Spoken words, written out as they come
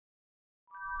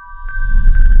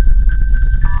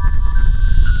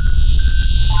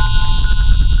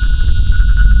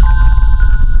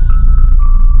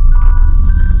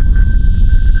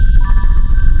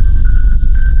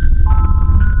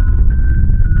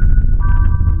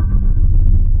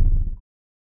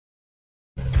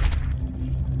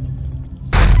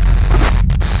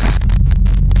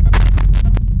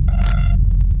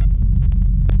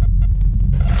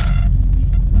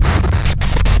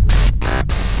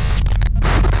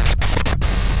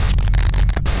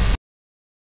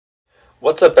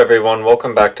What's up everyone,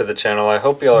 welcome back to the channel. I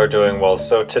hope y'all are doing well.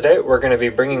 So today we're going to be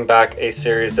bringing back a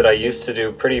series that I used to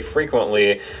do pretty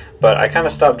frequently, but I kind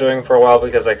of stopped doing for a while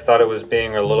because I thought it was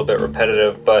being a little bit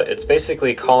repetitive, but it's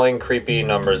basically calling creepy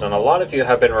numbers, and a lot of you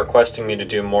have been requesting me to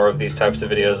do more of these types of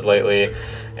videos lately,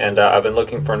 and I've been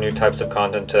looking for new types of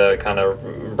content to kind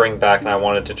of bring back, and I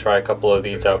wanted to try a couple of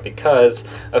these out because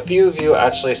a few of you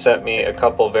actually sent me a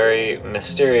couple very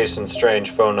mysterious and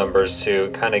strange phone numbers to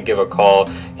kind of give a call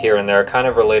here and there, kind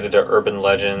of related to urban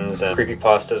legends and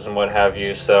creepypastas and what have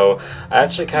you. So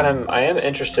I am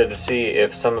interested to see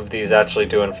if some of these actually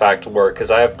do in fact work,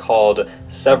 because I have called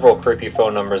several creepy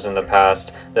phone numbers in the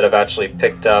past that have actually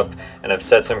picked up and have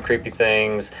said some creepy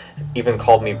things, even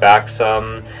called me back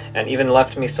some, and even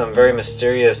left me some very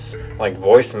mysterious like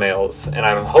voicemails, and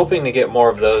I'm hoping to get more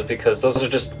of those because those are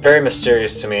just very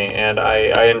mysterious to me and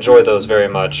I enjoy those very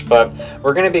much. But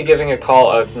we're going to be giving a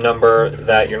number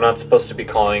that you're not supposed to be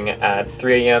calling at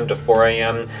 3 a.m. to 4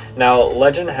 a.m. Now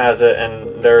legend has it,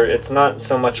 and it's not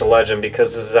so much a legend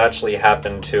because this has actually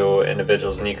happened to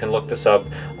individuals, and you can look this up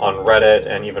on Reddit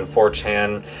and even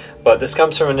 4chan. But this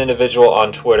comes from an individual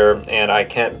on Twitter, and I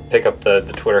can't pick up the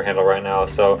Twitter handle right now,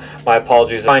 so my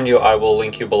apologies. If I find you, I will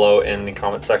link you below in the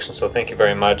comment section, so thank you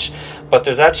very much. But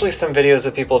there's actually some videos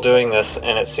of people doing this,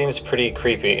 and it seems pretty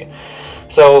creepy.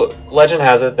 So legend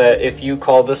has it that if you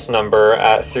call this number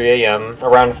at 3 a.m.,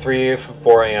 around 3 or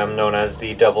 4 a.m., known as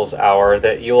the devil's hour,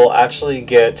 that you will actually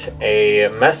get a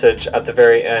message at the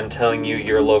very end telling you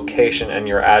your location and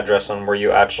your address on where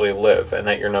you actually live, and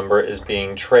that your number is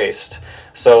being traced.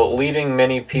 So leading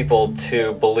many people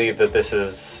to believe that this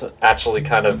is actually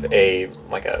kind of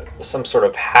some sort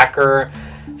of hacker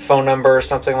phone number or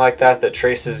something like that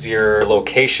traces your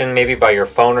location, maybe by your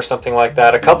phone or something like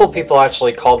that. A couple people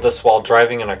actually called this while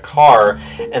driving in a car,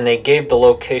 and they gave the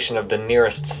location of the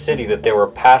nearest city that they were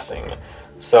passing.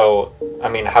 So, I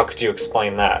mean, how could you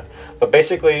explain that? But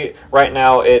basically, right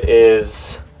now it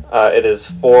is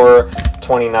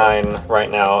 4:29 right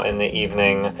now in the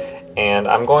evening, and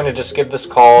I'm going to just give this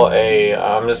call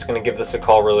I'm just going to give this a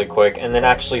call really quick, and then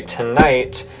actually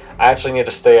tonight I actually need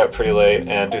to stay up pretty late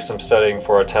and do some studying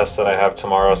for a test that I have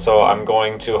tomorrow, so I'm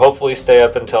going to hopefully stay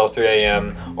up until 3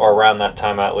 a.m. or around that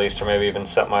time at least, or maybe even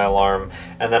set my alarm,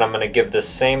 and then I'm going to give this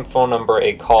same phone number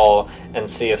a call and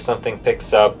see if something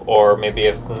picks up, or maybe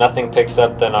if nothing picks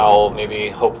up, then I'll maybe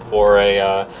hope for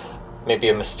maybe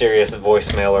a mysterious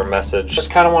voicemail or message. Just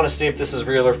kind of want to see if this is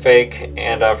real or fake,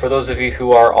 and for those of you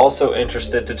who are also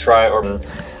interested to try, or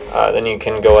then you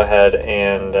can go ahead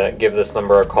and give this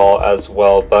number a call as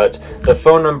well. But the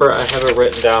phone number, I have it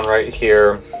written down right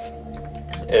here,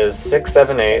 is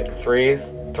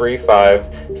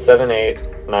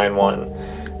 678-335-7891.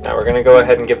 Now we're going to go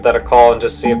ahead and give that a call and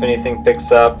just see if anything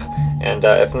picks up, and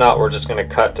if not, we're just going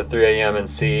to cut to 3 a.m. and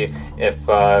see if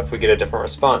we get a different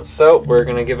response. So we're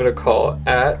going to give it a call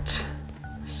at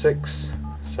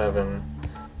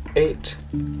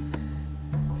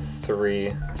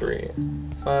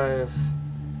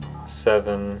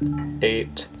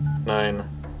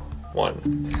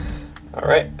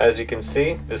Alright, as you can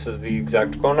see, this is the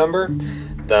exact phone number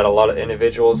that a lot of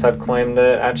individuals have claimed that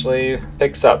it actually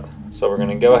picks up. So we're going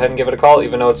to go ahead and give it a call,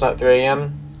 even though it's not 3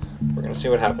 a.m. We're going to see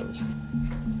what happens.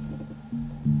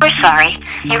 We're sorry.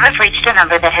 You have reached a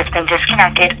number that has been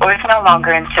disconnected or is no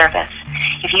longer in service.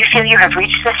 If you feel you have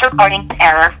reached this recording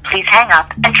error, please hang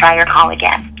up and try your call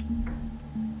again.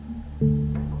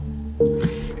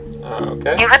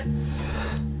 Okay.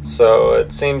 So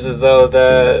it seems as though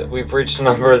that we've reached a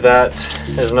number that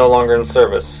is no longer in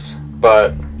service,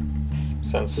 but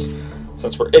since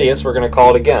we're idiots, we're going to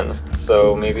call it again.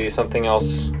 So maybe something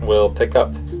else will pick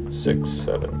up.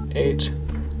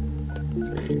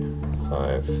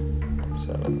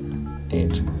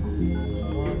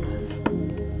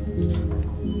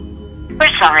 678-335-7891.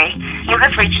 We're sorry. You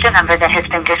have reached a number that has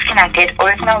been disconnected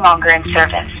or is no longer in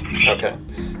service. Okay.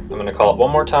 I'm going to call it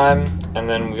one more time, and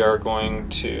then we are going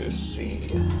to see.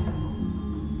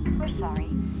 We're sorry.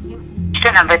 You have reached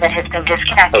a number that has been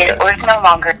disconnected or is no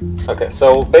longer. Okay,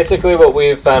 so basically what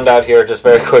we've found out here just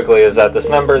very quickly is that this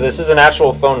is an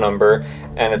actual phone number,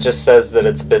 and it just says that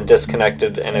it's been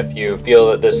disconnected, and if you feel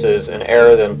that this is an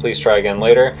error, then please try again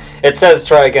later. It says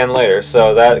try again later,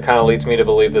 so that kind of leads me to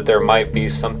believe that there might be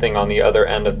something on the other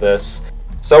end of this.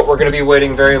 So we're going to be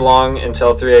waiting very long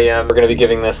until 3 a.m. We're going to be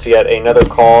giving this yet another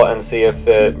call and see if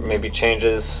it maybe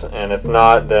changes, and if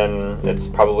not, then it's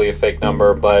probably a fake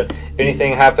number. But if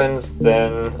anything happens,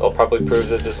 then it'll probably prove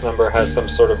that this number has some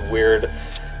sort of weird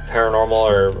paranormal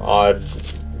or odd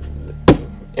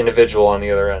individual on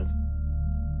the other end.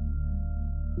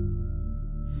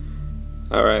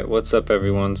 Alright, what's up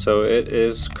everyone? So it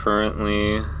is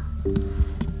currently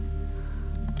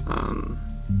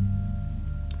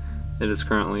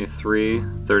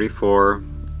 3:34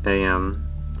 a.m.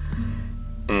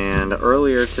 and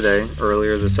earlier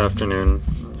this afternoon,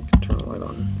 I can turn the light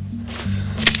on,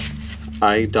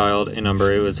 I dialed a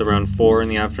number. It was around 4 in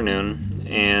the afternoon,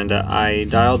 and I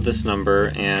dialed this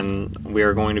number, and we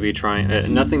are going to be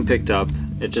trying, nothing picked up.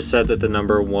 It just said that the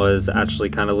number was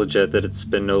actually kind of legit, that it's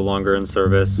been no longer in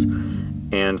service,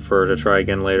 and to try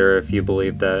again later if you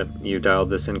believe that you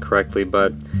dialed this incorrectly.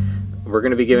 But we're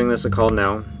going to be giving this a call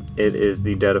now. It is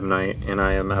the dead of night, and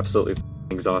I am absolutely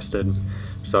exhausted.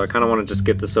 So I kind of want to just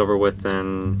get this over with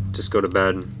and just go to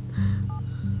bed.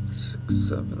 6,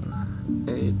 7,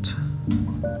 8,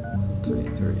 3,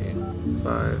 3,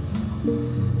 5,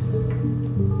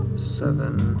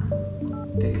 7,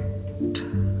 8,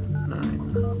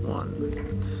 9,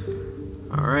 1.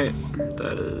 Alright,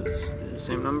 that is the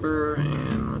same number,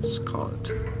 and let's call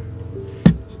it.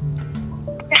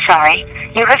 Sorry,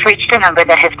 you have reached a number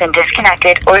that has been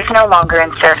disconnected or is no longer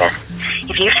in service.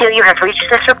 If you feel you have reached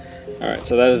this... Alright,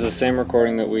 so that is the same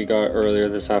recording that we got earlier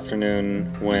this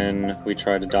afternoon when we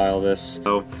tried to dial this.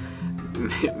 So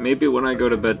maybe when I go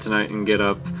to bed tonight and get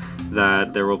up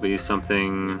that there will be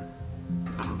something...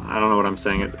 I don't know what I'm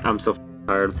saying. I'm so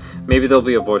tired. Maybe there'll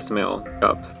be a voicemail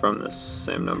up from this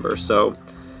same number. So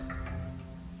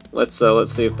let's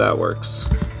see if that works.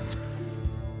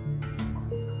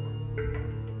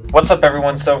 What's up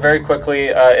everyone? So very quickly,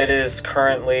 it is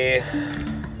currently,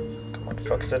 come on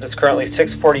focus, it is currently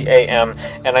 6:40 a.m.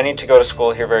 and I need to go to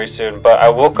school here very soon, but I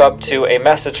woke up to a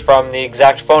message from the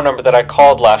exact phone number that I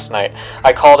called last night.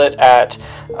 I called it at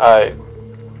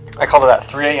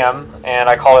 3 a.m. and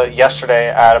I called it yesterday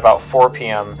at about 4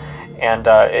 p.m. and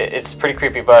it's pretty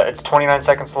creepy, but it's 29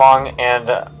 seconds long, and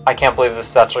I can't believe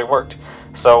this actually worked.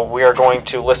 So we are going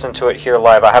to listen to it here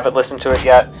live. I haven't listened to it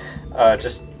yet.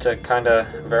 Just to kind of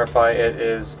verify, it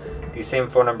is the same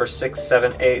phone number,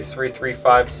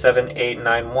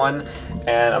 678-335-7891,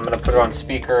 and I'm going to put it on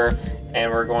speaker, and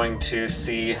we're going to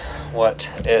see what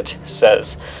it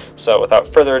says. So without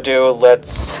further ado,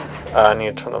 let's, I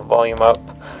need to turn the volume up.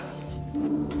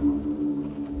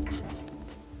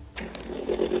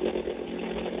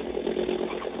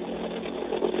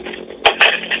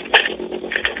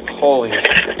 Holy...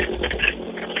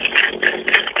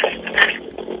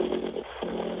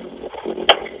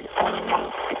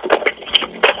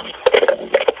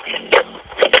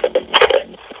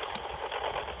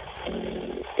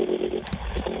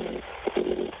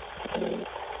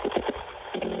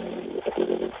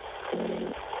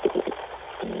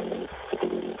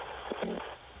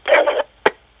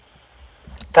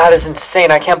 That is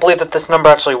insane. I can't believe that this number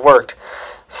actually worked.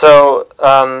 So,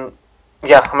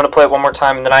 yeah, I'm going to play it one more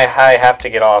time, and then I have to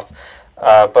get off.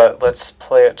 But let's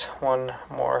play it one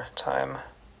more time.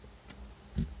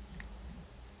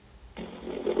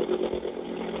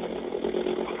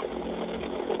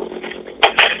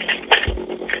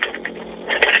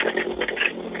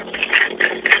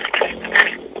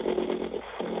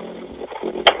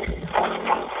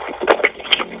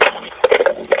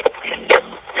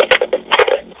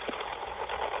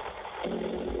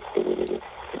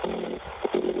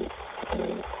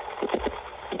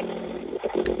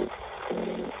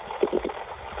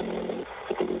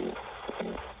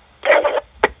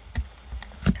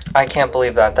 I can't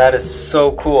believe that. That is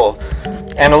so cool.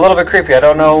 And a little bit creepy. I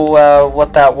don't know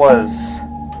what that was.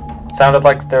 It sounded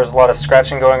like there was a lot of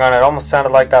scratching going on. It almost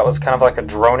sounded like that was kind of like a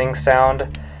droning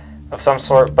sound of some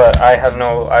sort, but I have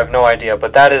no idea.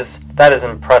 But that is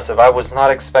impressive. I was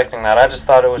not expecting that. I just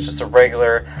thought it was just a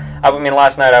regular... I mean,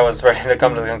 last night I was ready to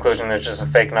come to the conclusion there's just a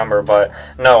fake number, but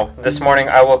no. This morning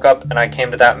I woke up and I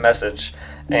came to that message.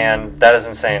 And that is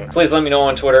insane. Please let me know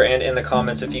on Twitter and in the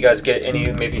comments if you guys get any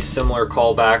maybe similar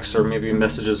callbacks or maybe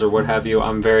messages or what have you.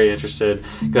 I'm very interested,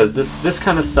 because this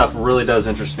kind of stuff really does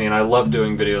interest me, and I love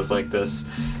doing videos like this.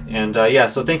 And yeah,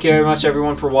 so thank you very much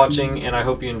everyone for watching, and I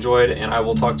hope you enjoyed, and I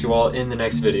will talk to you all in the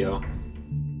next video.